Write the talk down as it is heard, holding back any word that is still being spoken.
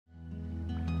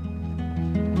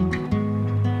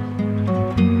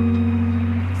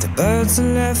birds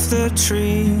have left the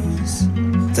trees,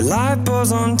 the light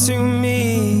pours onto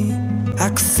me. I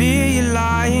could feel you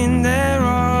lying there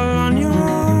all on your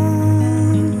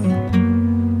own.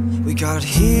 We got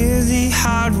here the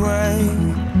hard way,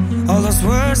 all those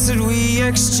words that we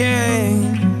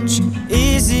exchange.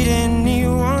 Is it any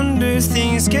wonder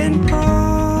things can go?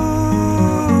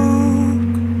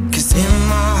 'Cause in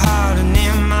my heart and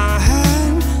in my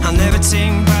head, I'll never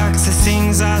take back the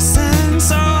things I said.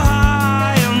 So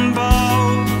high and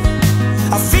bold,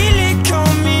 I feel it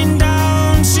coming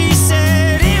down. She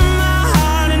said, in my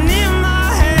heart and in my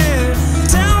head,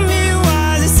 tell me why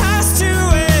this has to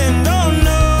end. Oh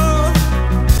no,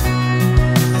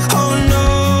 oh no,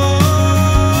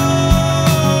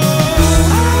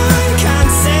 I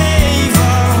can't save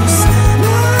us.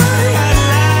 Like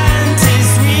Atlantis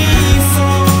we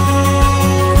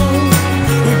fall.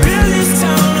 We build this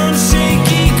town on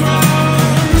shaky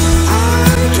ground.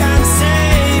 I can't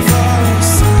save us.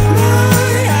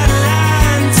 Like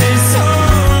Atlantis, oh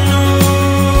no.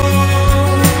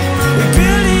 We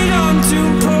build it up to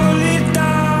pull it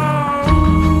down.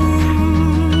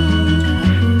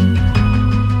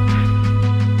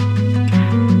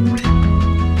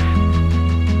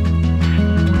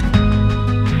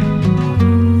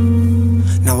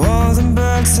 Now all the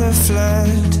birds have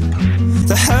fled,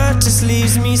 the hurt just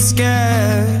leaves me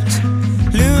scared,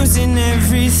 losing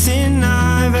everything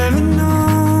I've ever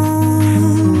known.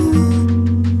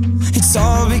 It's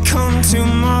all become too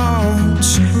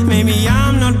much. Maybe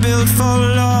I'm not built for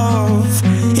love.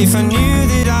 If I knew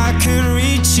that I could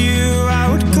reach you, I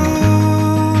would go.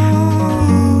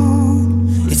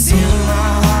 It's in my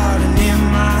heart and in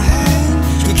my head.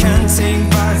 You can't take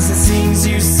back the things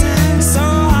you said. So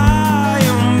high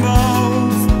on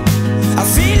both, I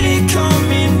feel it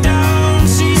coming down.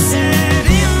 She said,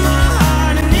 in my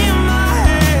heart and in my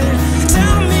head,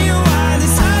 tell me why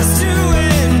this has to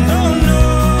end. Oh no.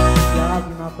 Thiago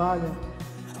e Natália,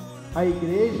 a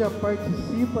igreja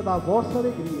participa da vossa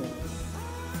alegria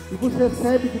e vos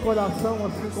recebe de coração,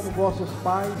 assim como vossos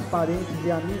pais, parentes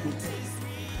e amigos.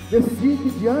 Decidi que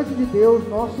diante de Deus,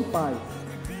 nosso Pai,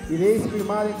 ireis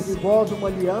firmar entre vós uma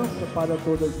aliança para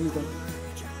toda a vida.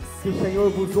 Que o Senhor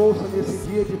vos ouça nesse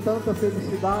dia de tanta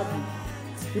felicidade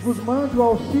e vos mande o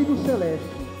auxílio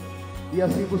celeste, e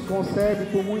assim vos conserve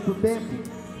por muito tempo,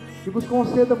 e vos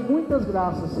conceda muitas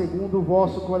graças segundo o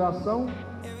vosso coração,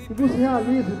 e vos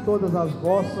realize todas as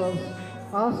vossas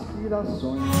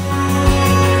aspirações.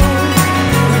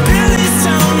 Build this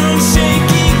town on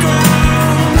shaky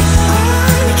ground.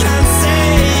 I can't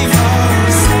save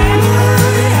us.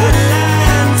 Like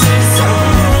Atlantis, oh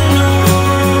no.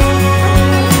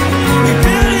 We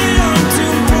build it up to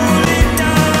pull it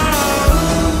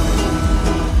down.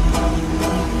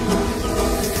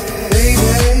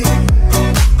 Baby,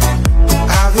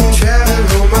 I've been traveling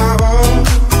on my own,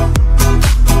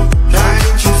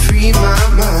 trying to free my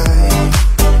mind,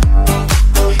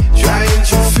 trying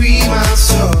to free my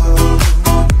soul.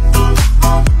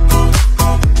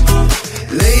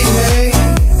 Lately,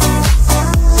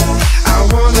 I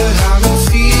wonder how to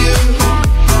feel.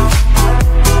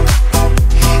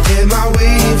 Am I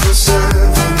waiting for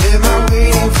something? Am I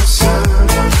waiting for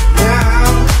something now?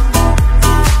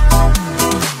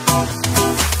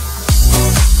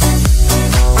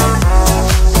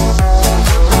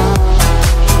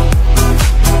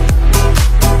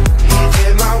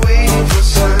 Am I waiting for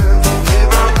something?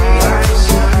 Am I waiting for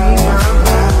something?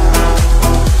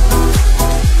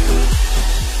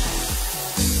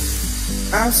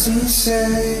 I've seen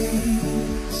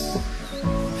saints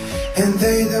and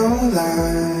they don't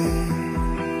lie,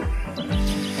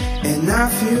 and I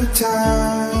feel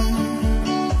time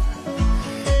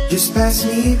just pass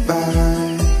me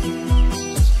by.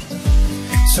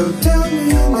 So tell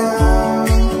me now,